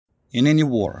In any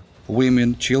war,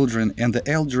 women, children, and the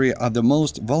elderly are the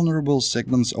most vulnerable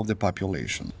segments of the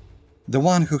population. The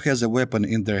one who has a weapon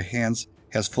in their hands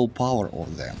has full power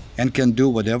over them and can do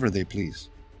whatever they please.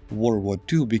 World War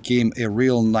II became a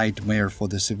real nightmare for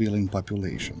the civilian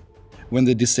population, when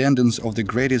the descendants of the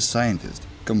greatest scientists,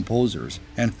 composers,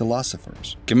 and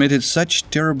philosophers committed such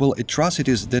terrible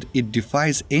atrocities that it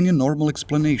defies any normal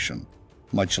explanation,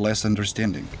 much less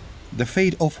understanding. The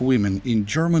fate of women in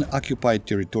German-occupied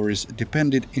territories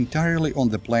depended entirely on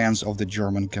the plans of the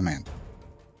German command.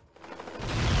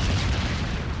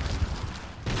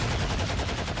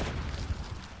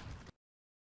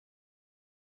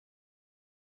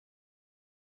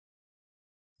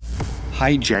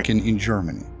 Hijacking in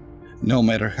Germany. No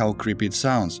matter how creepy it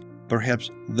sounds, perhaps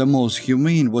the most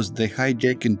humane was the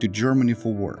hijacking to Germany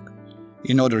for work.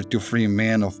 In order to free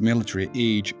men of military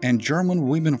age and German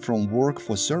women from work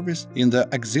for service in the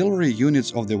auxiliary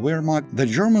units of the Wehrmacht, the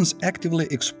Germans actively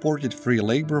exported free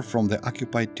labor from the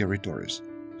occupied territories.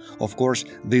 Of course,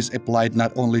 this applied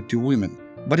not only to women,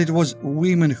 but it was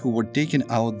women who were taken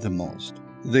out the most.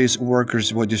 These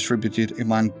workers were distributed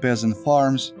among peasant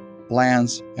farms,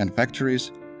 plants, and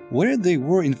factories, where they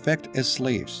were in fact as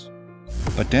slaves,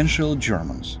 potential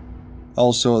Germans.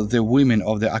 Also, the women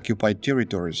of the occupied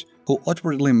territories who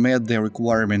outwardly met the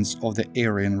requirements of the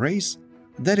Aryan race,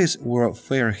 that is, were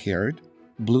fair-haired,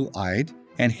 blue-eyed,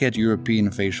 and had European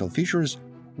facial features,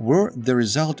 were the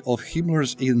result of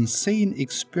Himmler's insane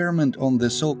experiment on the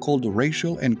so-called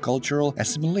racial and cultural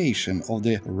assimilation of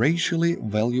the racially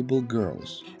valuable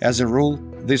girls. As a rule,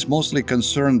 this mostly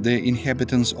concerned the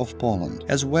inhabitants of Poland,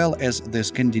 as well as the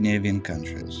Scandinavian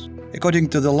countries. According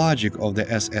to the logic of the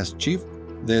SS chief,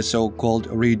 the so-called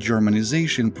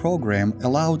re-Germanization program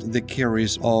allowed the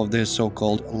carriers of the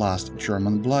so-called lost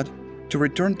German blood to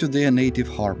return to their native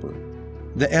harbor.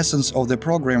 The essence of the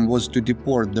program was to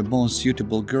deport the most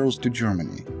suitable girls to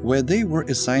Germany, where they were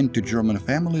assigned to German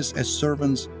families as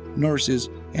servants, nurses,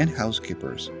 and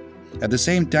housekeepers. At the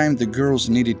same time, the girls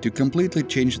needed to completely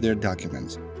change their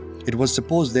documents. It was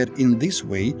supposed that in this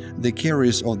way, the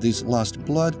carriers of this lost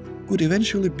blood could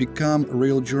eventually become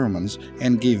real Germans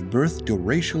and gave birth to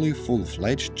racially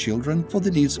full-fledged children for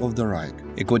the needs of the Reich.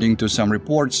 According to some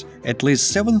reports, at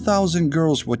least 7,000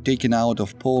 girls were taken out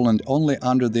of Poland only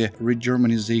under the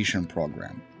re-Germanization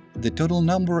program. The total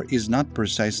number is not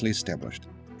precisely established.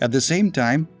 At the same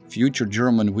time, future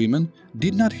German women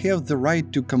did not have the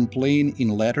right to complain in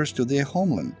letters to their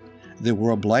homeland. They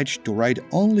were obliged to write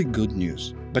only good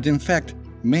news. But in fact,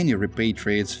 many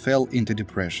repatriates fell into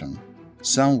depression.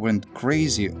 Some went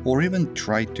crazy or even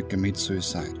tried to commit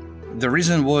suicide. The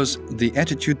reason was the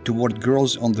attitude toward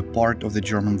girls on the part of the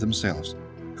Germans themselves,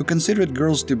 who considered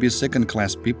girls to be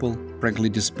second-class people, frankly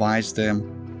despised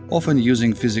them, often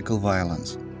using physical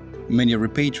violence. Many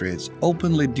repatriates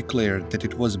openly declared that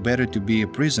it was better to be a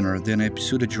prisoner than a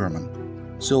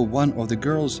pseudo-German. So one of the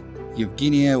girls,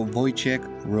 Evgenia Wojciech,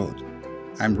 wrote,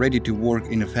 "I'm ready to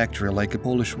work in a factory like a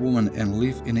Polish woman and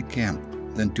live in a camp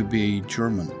than to be a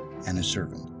German and a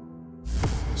servant."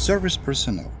 Service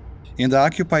personnel. In the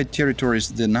occupied territories,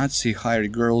 the Nazi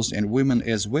hired girls and women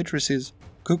as waitresses,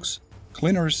 cooks,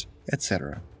 cleaners,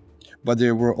 etc. But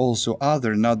there were also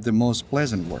other not the most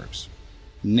pleasant works,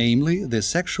 namely the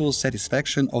sexual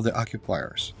satisfaction of the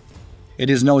occupiers.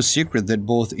 It is no secret that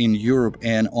both in Europe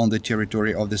and on the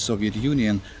territory of the Soviet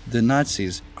Union, the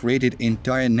Nazis created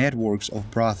entire networks of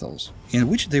brothels, in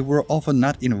which they were often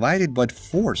not invited but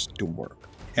forced to work.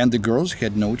 And the girls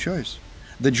had no choice.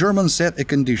 The Germans set a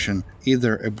condition,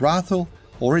 either a brothel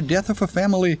or a death of a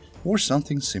family or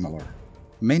something similar.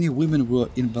 Many women were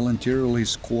involuntarily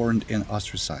scorned and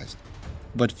ostracized,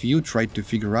 but few tried to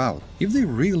figure out if they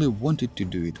really wanted to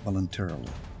do it voluntarily.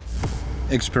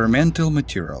 Experimental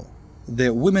material.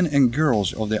 The women and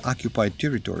girls of the occupied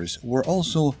territories were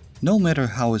also, no matter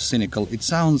how cynical it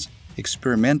sounds,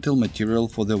 experimental material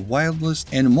for the wildest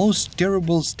and most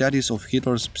terrible studies of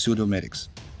Hitler's pseudo-medics.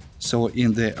 So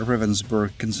in the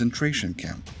Ravensbrück concentration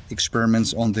camp,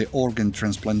 experiments on the organ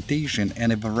transplantation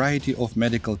and a variety of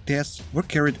medical tests were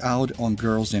carried out on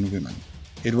girls and women.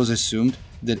 It was assumed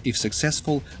that if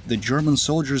successful, the German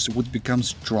soldiers would become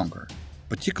stronger.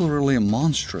 Particularly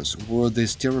monstrous were the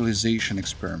sterilization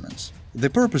experiments, the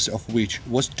purpose of which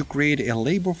was to create a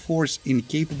labor force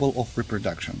incapable of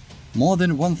reproduction. More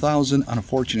than 1,000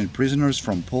 unfortunate prisoners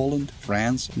from Poland,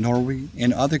 France, Norway,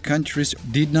 and other countries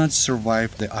did not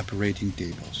survive the operating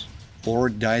tables, or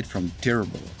died from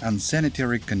terrible,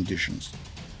 unsanitary conditions.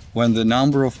 When the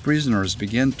number of prisoners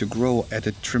began to grow at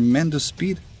a tremendous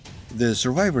speed, the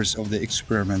survivors of the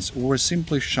experiments were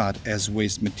simply shot as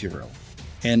waste material.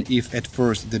 And if at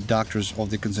first the doctors of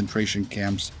the concentration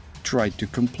camps tried to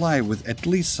comply with at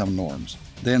least some norms,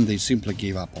 then they simply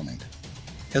gave up on it.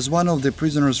 As one of the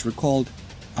prisoners recalled,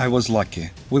 "I was lucky.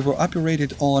 We were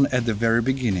operated on at the very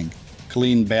beginning.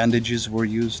 Clean bandages were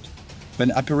used.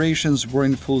 When operations were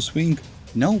in full swing,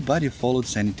 nobody followed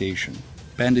sanitation.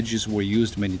 Bandages were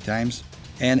used many times,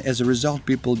 and as a result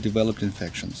people developed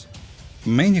infections."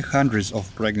 Many hundreds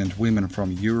of pregnant women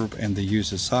from Europe and the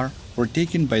USSR were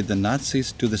taken by the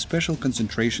Nazis to the special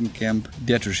concentration camp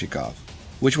Detrushikov,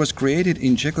 which was created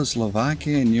in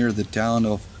Czechoslovakia near the town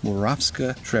of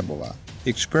Moravska Trebova.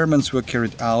 Experiments were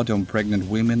carried out on pregnant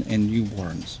women and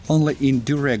newborns. Only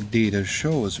indirect data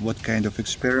shows what kind of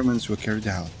experiments were carried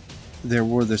out. There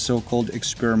were the so-called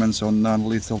experiments on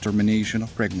non-lethal termination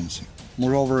of pregnancy.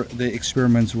 Moreover, the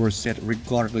experiments were set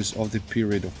regardless of the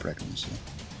period of pregnancy.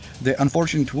 The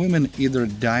unfortunate women either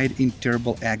died in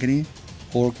terrible agony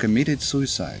or committed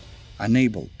suicide,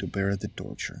 unable to bear the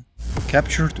torture.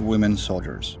 Captured women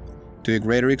soldiers. To a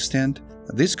greater extent,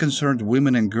 this concerned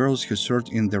women and girls who served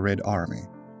in the Red Army.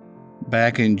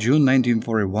 Back in June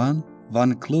 1941,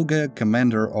 von Kluge,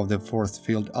 commander of the 4th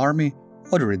Field Army,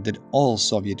 ordered that all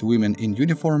Soviet women in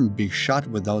uniform be shot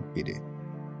without pity.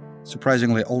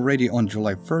 Surprisingly, already on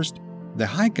July 1st, the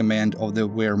High Command of the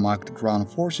Wehrmacht ground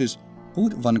forces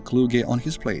put von Kluge on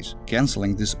his place,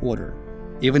 cancelling this order.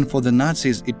 Even for the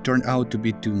Nazis, it turned out to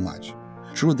be too much.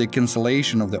 True, the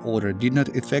cancellation of the order did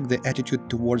not affect the attitude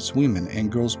towards women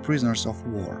and girls prisoners of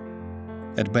war.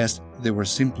 At best, they were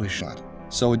simply shot.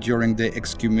 So during the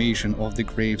exhumation of the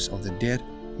graves of the dead,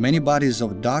 many bodies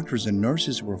of doctors and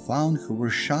nurses were found who were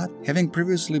shot, having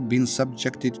previously been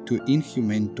subjected to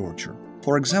inhumane torture.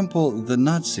 For example, the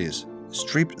Nazis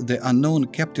stripped the unknown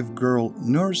captive girl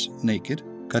nurse naked,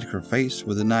 cut her face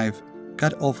with a knife,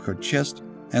 cut off her chest,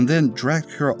 and then dragged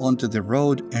her onto the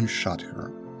road and shot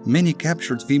her. Many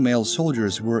captured female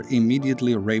soldiers were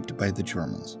immediately raped by the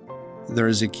Germans. There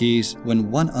is a case when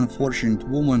one unfortunate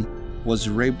woman was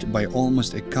raped by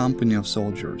almost a company of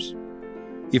soldiers.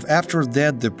 If after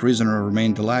that the prisoner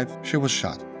remained alive, she was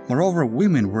shot. Moreover,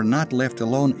 women were not left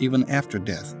alone even after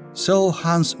death. So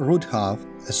Hans Rudhoff,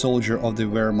 a soldier of the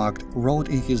Wehrmacht, wrote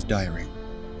in his diary,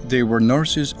 "They were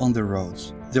nurses on the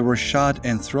roads. They were shot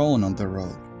and thrown on the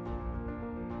road.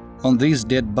 On these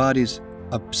dead bodies,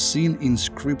 obscene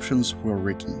inscriptions were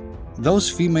written. Those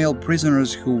female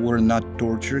prisoners who were not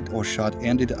tortured or shot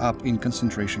ended up in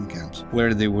concentration camps,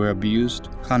 where they were abused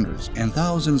hundreds and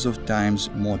thousands of times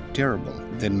more terrible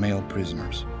than male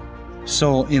prisoners."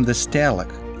 So in the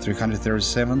Stalag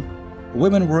 337,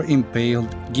 women were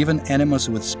impaled, given enemas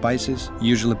with spices,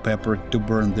 usually pepper, to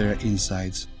burn their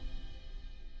insides.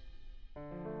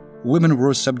 Women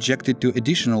were subjected to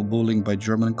additional bullying by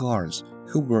German guards,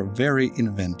 who were very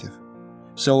inventive.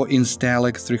 So in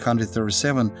Stalag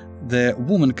 337, the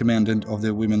woman commandant of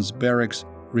the women's barracks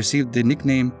received the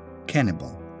nickname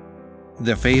Cannibal.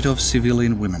 The fate of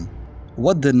civilian women.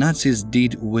 What the Nazis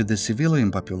did with the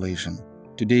civilian population,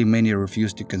 today many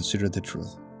refuse to consider the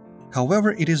truth.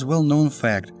 However, it is a well-known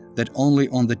fact that only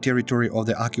on the territory of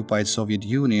the occupied Soviet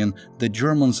Union the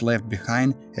Germans left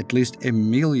behind at least 1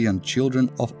 million children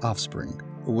of offspring.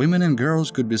 Women and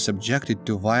girls could be subjected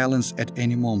to violence at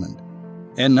any moment.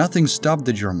 And nothing stopped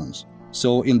the Germans.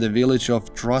 So in the village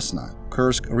of Trosna,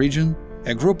 Kursk region,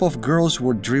 a group of girls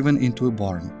were driven into a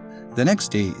barn. The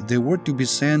next day, they were to be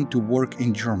sent to work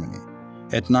in Germany.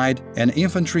 At night, an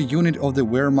infantry unit of the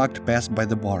Wehrmacht passed by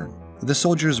the barn. The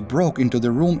soldiers broke into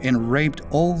the room and raped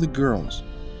all the girls.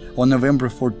 On November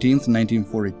 14,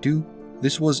 1942,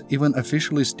 this was even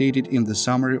officially stated in the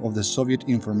summary of the Soviet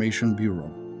Information Bureau.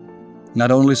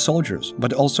 Not only soldiers,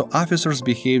 but also officers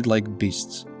behaved like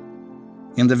beasts.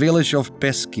 In the village of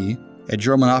Peski, a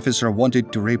German officer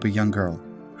wanted to rape a young girl.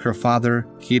 Her father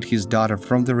hid his daughter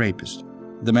from the rapist.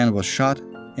 The man was shot,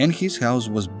 and his house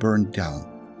was burned down.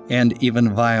 And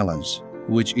even violence,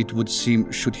 which it would seem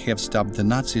should have stopped the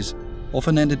Nazis,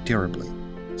 often ended terribly.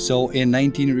 So a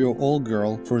 19-year-old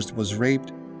girl first was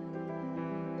raped,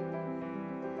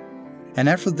 and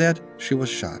after that she was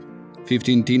shot.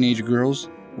 15 teenage girls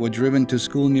were driven to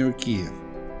school near Kiev.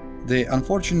 The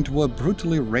unfortunate were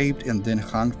brutally raped and then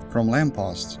hung from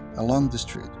lampposts along the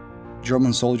street.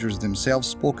 German soldiers themselves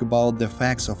spoke about the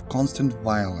facts of constant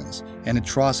violence and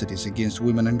atrocities against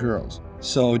women and girls.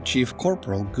 So Chief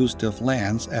Corporal Gustav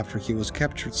Lanz, after he was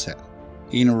captured, said,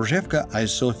 "In Rozhevka I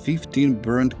saw 15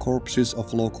 burned corpses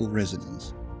of local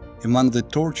residents. Among the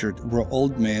tortured were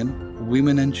old men,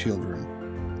 women and children.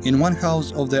 In one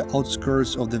house of the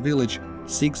outskirts of the village,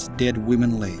 6 dead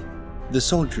women lay. The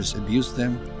soldiers abused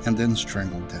them and then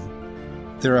strangled them."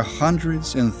 There are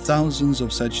hundreds and thousands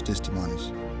of such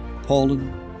testimonies.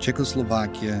 Poland,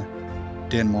 Czechoslovakia,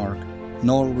 Denmark,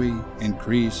 Norway and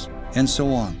Greece, and so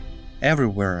on.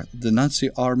 Everywhere, the Nazi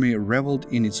army reveled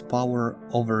in its power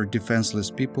over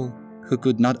defenseless people who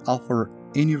could not offer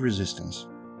any resistance.